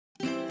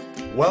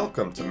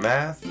Welcome to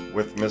Math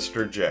with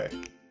Mr. J.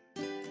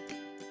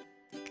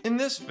 In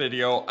this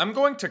video, I'm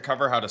going to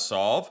cover how to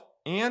solve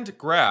and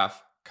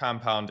graph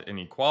compound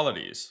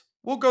inequalities.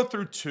 We'll go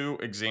through two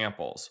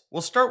examples.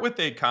 We'll start with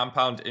a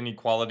compound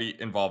inequality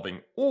involving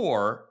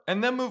OR,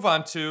 and then move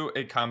on to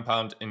a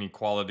compound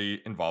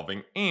inequality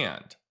involving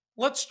AND.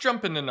 Let's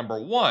jump into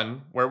number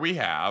 1, where we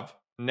have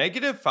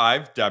negative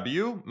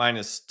 5w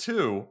minus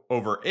 2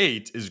 over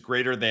 8 is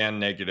greater than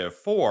negative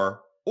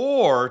 4,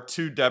 or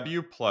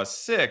 2w plus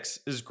 6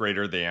 is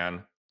greater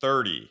than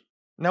 30.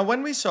 Now,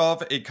 when we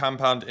solve a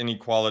compound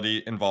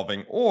inequality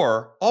involving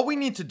OR, all we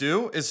need to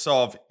do is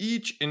solve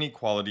each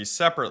inequality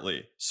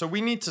separately. So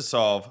we need to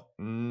solve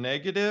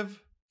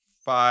negative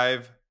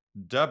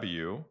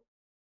 5w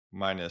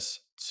minus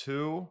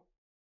 2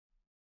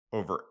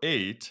 over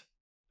 8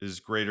 is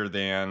greater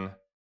than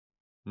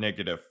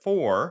negative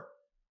 4.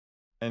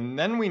 And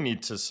then we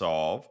need to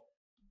solve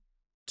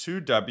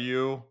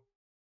 2w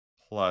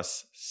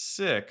plus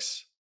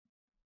 6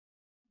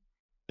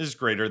 is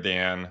greater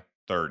than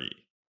 30.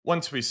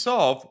 Once we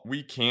solve,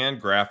 we can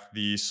graph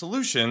the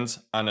solutions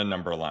on a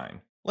number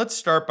line. Let's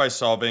start by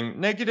solving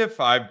negative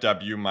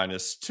 5w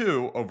minus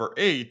 2 over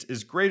 8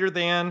 is greater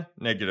than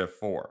negative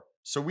 4.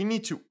 So we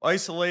need to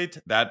isolate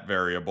that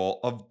variable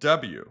of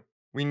w.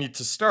 We need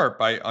to start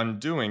by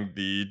undoing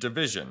the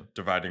division,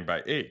 dividing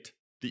by 8.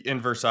 The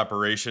inverse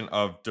operation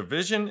of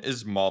division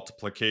is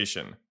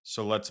multiplication.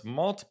 So let's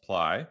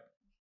multiply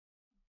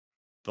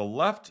the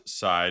left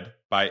side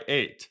by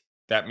 8.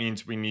 That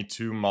means we need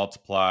to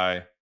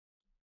multiply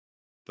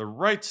the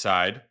right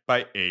side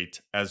by 8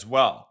 as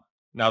well.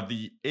 Now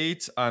the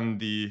 8s on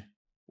the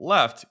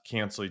left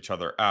cancel each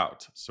other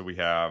out. So we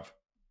have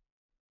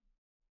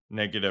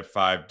negative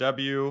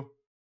 5w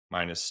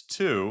minus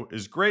 2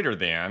 is greater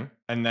than,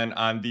 and then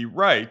on the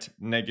right,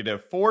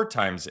 negative 4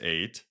 times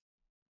 8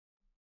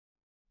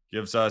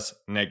 gives us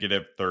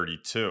negative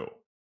 32.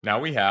 Now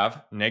we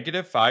have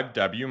negative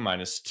 5w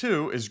minus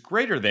 2 is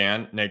greater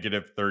than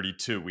negative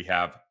 32. We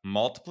have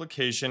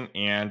multiplication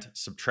and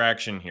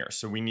subtraction here.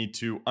 So we need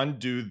to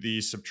undo the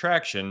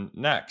subtraction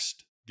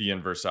next. The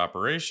inverse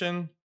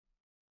operation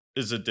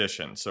is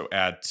addition. So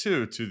add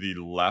 2 to the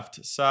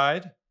left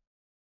side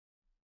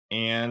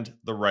and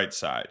the right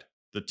side.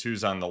 The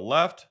 2's on the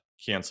left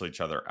cancel each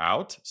other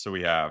out. So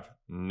we have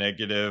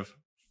negative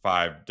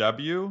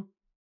 5w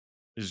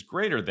is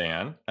greater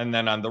than, and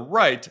then on the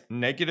right,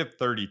 negative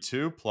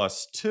 32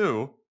 plus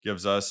 2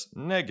 gives us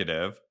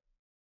negative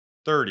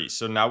 30.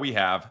 So now we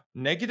have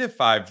negative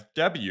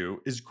 5w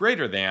is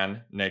greater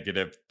than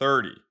negative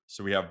 30.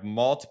 So we have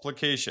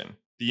multiplication.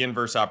 The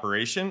inverse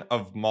operation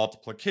of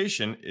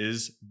multiplication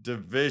is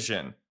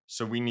division.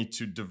 So we need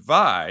to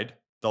divide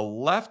the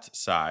left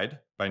side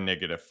by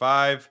negative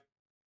 5,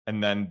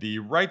 and then the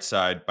right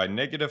side by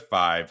negative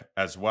 5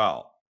 as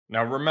well.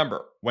 Now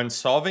remember, when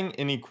solving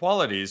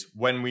inequalities,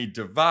 when we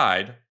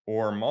divide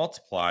or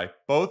multiply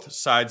both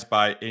sides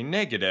by a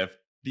negative,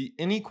 the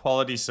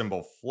inequality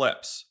symbol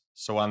flips.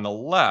 So on the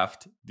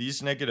left,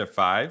 these negative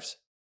 5's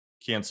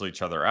cancel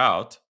each other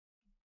out.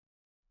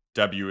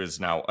 W is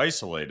now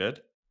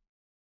isolated.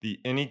 The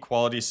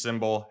inequality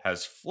symbol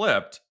has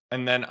flipped.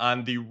 And then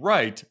on the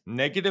right,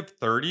 negative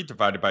 30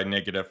 divided by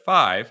negative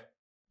 5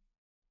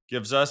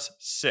 gives us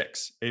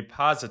 6, a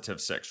positive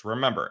 6.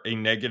 Remember, a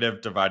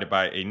negative divided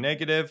by a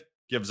negative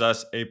gives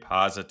us a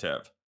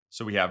positive.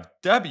 So we have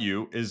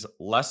w is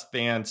less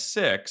than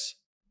 6,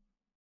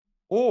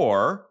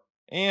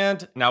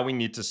 and now we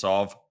need to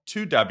solve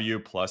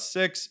 2w plus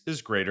 6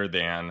 is greater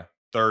than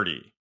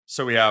 30.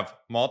 So we have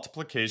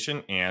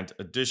multiplication and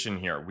addition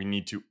here. We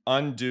need to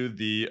undo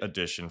the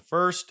addition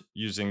first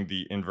using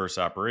the inverse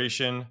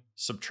operation,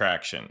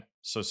 subtraction.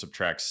 So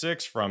subtract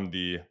 6 from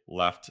the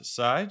left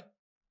side.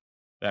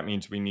 That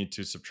means we need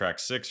to subtract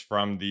 6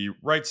 from the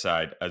right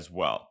side as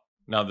well.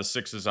 Now the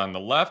 6's on the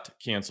left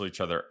cancel each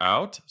other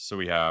out. So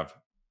we have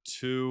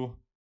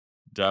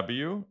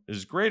 2w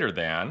is greater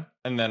than,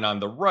 and then on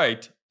the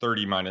right,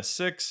 30 minus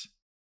 6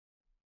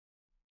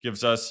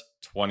 gives us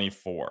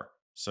 24.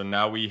 So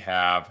now we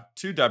have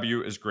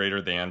 2w is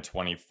greater than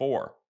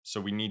 24.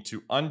 So we need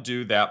to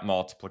undo that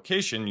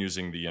multiplication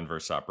using the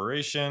inverse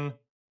operation,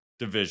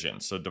 division.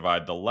 So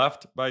divide the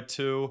left by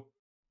 2,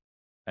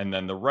 and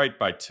then the right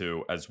by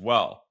 2 as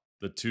well.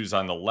 The 2's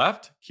on the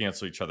left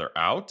cancel each other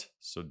out,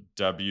 so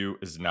w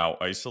is now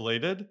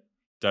isolated.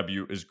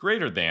 W is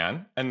greater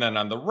than, and then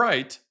on the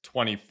right,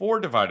 24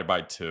 divided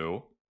by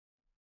 2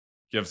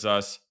 gives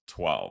us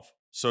 12.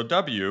 So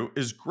w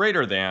is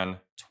greater than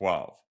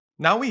 12.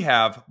 Now we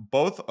have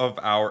both of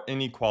our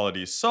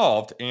inequalities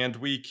solved, and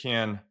we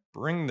can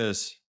bring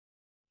this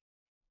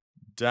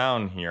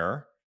down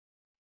here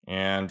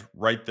and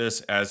write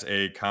this as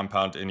a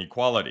compound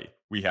inequality.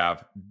 We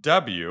have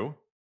w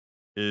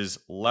is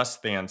less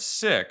than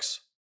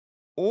 6,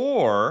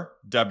 or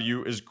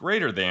w is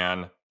greater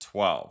than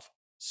 12.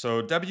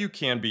 So w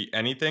can be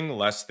anything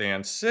less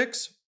than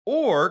 6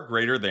 or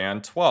greater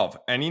than 12.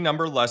 Any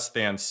number less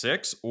than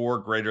 6 or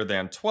greater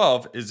than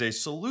 12 is a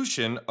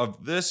solution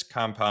of this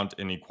compound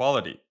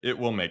inequality. It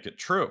will make it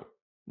true.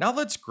 Now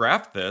let's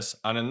graph this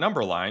on a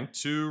number line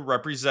to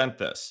represent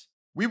this.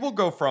 We will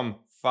go from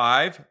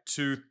 5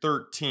 to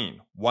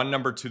 13, one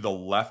number to the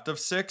left of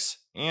 6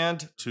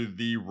 and to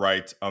the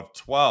right of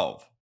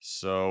 12.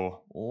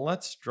 So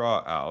let's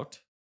draw out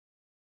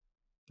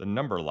the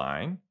number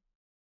line.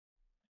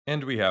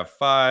 And we have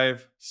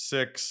 5,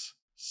 6,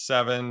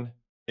 7,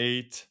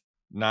 8,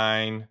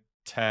 9,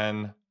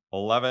 10,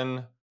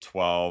 11,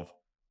 12,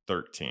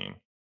 13.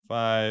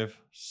 5,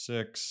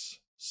 6,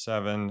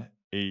 7,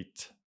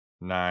 8,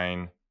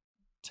 9,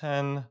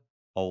 10,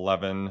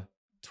 11,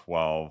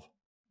 12,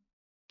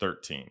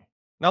 13.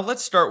 Now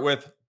let's start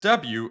with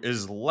W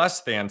is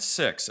less than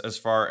 6 as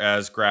far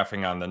as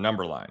graphing on the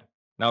number line.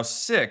 Now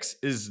 6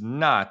 is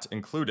not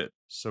included,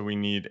 so we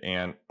need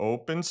an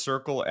open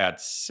circle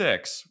at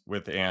 6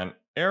 with an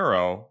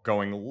arrow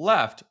going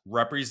left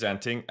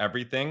representing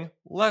everything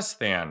less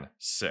than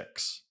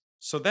 6.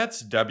 So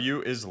that's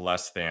W is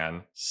less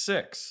than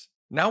 6.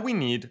 Now we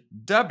need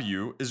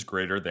W is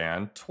greater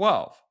than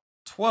 12.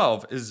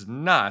 12 is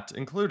not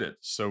included,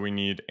 so we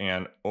need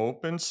an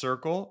open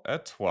circle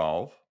at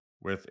 12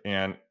 with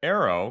an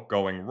arrow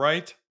going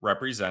right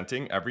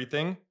representing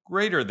everything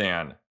greater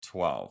than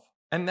 12.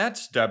 And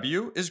that's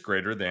W is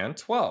greater than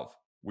 12.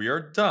 We are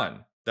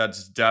done.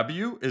 That's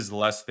W is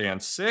less than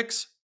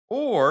 6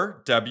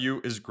 or W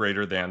is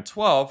greater than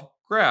 12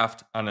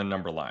 graphed on a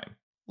number line.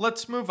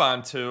 Let's move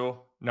on to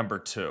number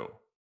 2.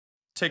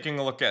 Taking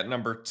a look at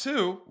number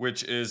 2,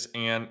 which is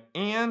an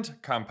AND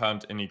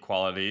compound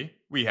inequality,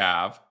 we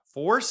have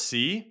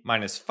 4c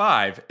minus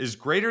 5 is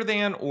greater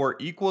than or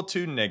equal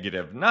to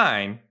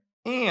 -9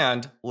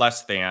 and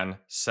less than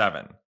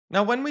 7.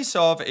 Now, when we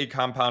solve a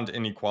compound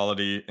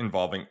inequality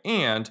involving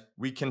AND,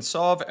 we can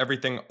solve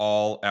everything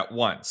all at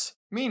once,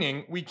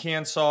 meaning we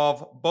can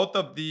solve both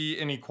of the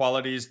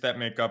inequalities that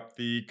make up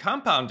the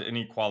compound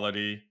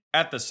inequality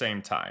at the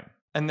same time.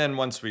 And then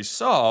once we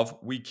solve,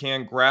 we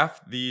can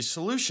graph the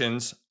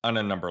solutions on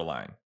a number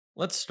line.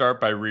 Let's start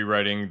by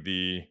rewriting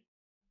the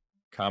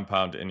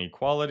compound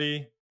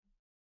inequality,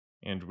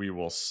 and we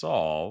will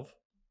solve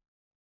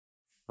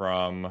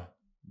from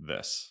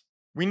this.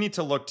 We need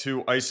to look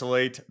to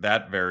isolate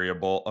that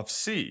variable of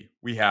c.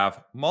 We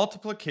have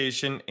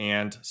multiplication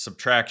and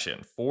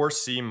subtraction,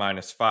 4c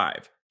minus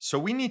 5. So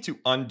we need to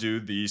undo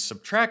the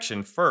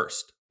subtraction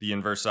first. The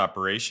inverse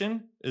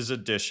operation is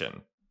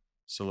addition.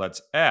 So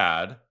let's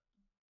add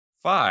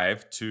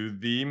 5 to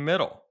the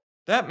middle.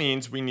 That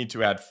means we need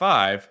to add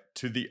 5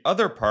 to the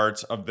other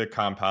parts of the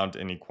compound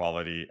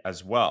inequality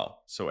as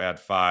well. So add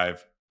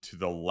 5 to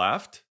the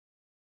left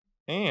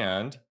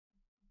and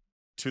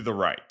to the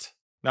right.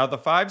 Now the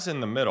 5's in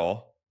the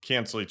middle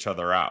cancel each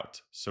other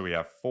out. So we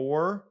have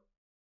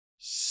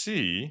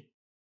 4c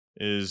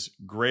is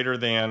greater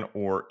than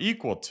or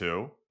equal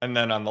to, and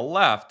then on the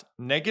left,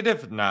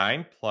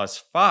 -9 plus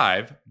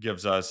 5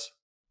 gives us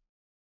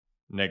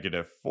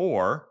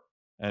 -4,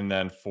 and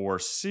then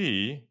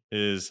 4c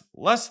is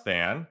less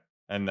than,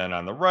 and then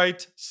on the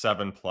right,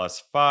 7 plus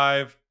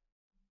 5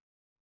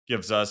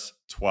 gives us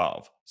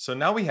 12. So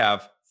now we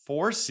have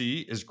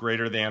 4c is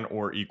greater than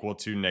or equal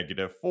to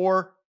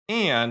 -4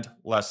 and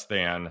less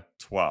than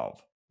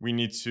 12. We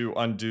need to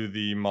undo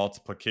the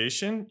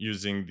multiplication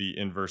using the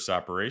inverse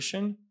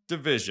operation,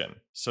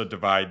 division. So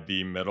divide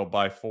the middle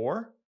by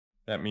 4.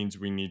 That means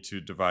we need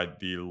to divide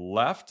the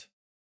left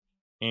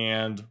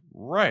and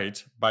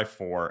right by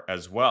 4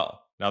 as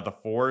well. Now the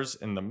 4's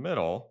in the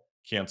middle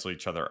cancel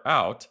each other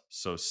out,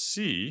 so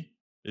c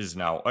is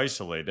now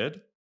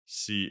isolated.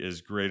 C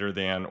is greater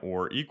than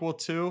or equal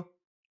to.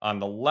 On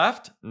the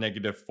left,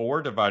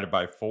 -4 divided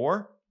by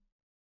 4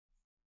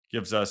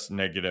 gives us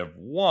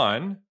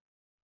 -1,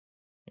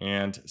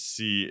 and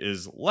c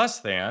is less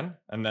than.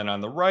 And then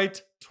on the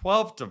right,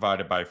 12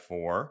 divided by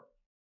 4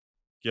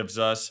 gives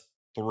us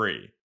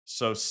 3.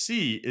 So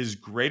c is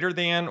greater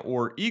than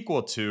or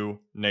equal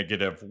to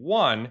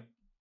 -1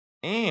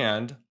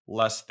 and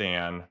less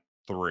than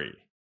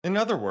 3. In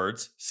other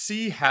words,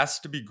 c has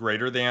to be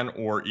greater than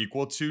or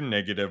equal to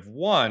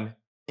 -1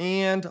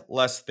 and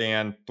less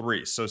than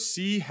 3. So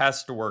c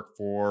has to work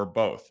for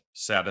both,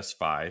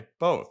 satisfy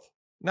both.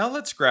 Now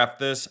let's graph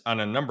this on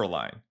a number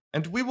line.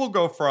 And we will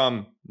go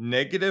from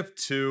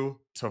 -2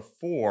 to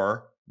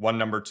 4, one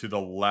number to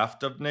the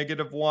left of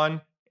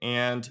 -1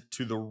 and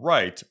to the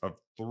right of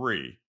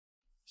 3.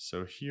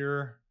 So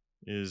here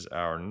is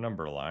our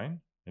number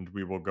line. And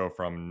we will go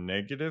from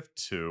 -2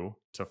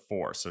 to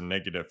 4. So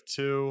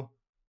 -2,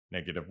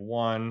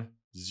 -1,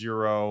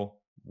 0,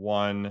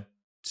 1,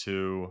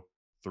 2,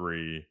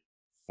 3,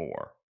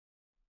 4.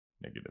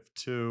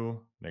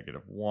 -2,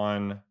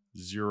 -1,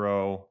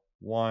 0,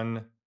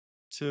 1,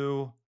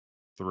 2,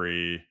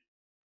 3,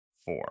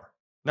 4.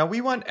 Now we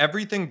want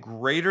everything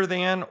greater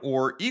than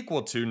or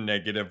equal to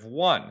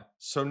 -1.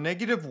 So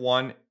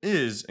 -1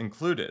 is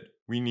included.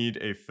 We need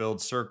a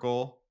filled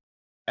circle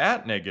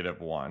at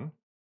 -1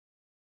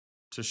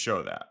 to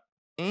show that.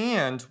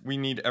 And we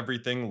need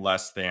everything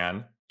less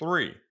than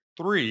 3.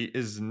 3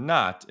 is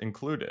not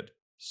included.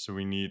 So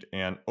we need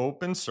an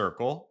open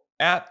circle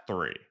at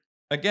 3.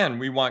 Again,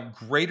 we want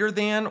greater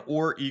than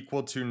or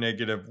equal to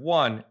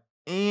 -1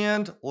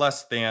 and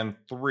less than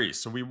 3.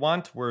 So we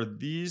want where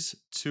these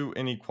two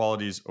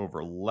inequalities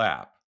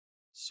overlap.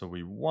 So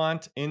we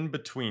want in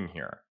between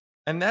here.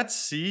 And that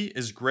C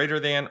is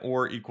greater than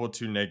or equal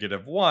to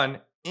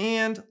 -1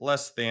 and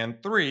less than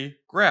 3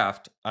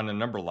 graphed on a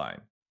number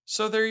line.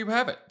 So there you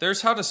have it.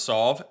 There's how to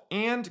solve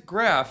and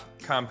graph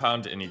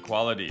compound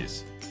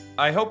inequalities.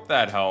 I hope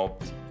that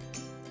helped.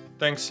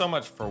 Thanks so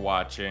much for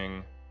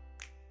watching.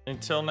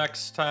 Until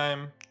next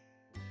time,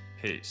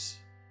 peace.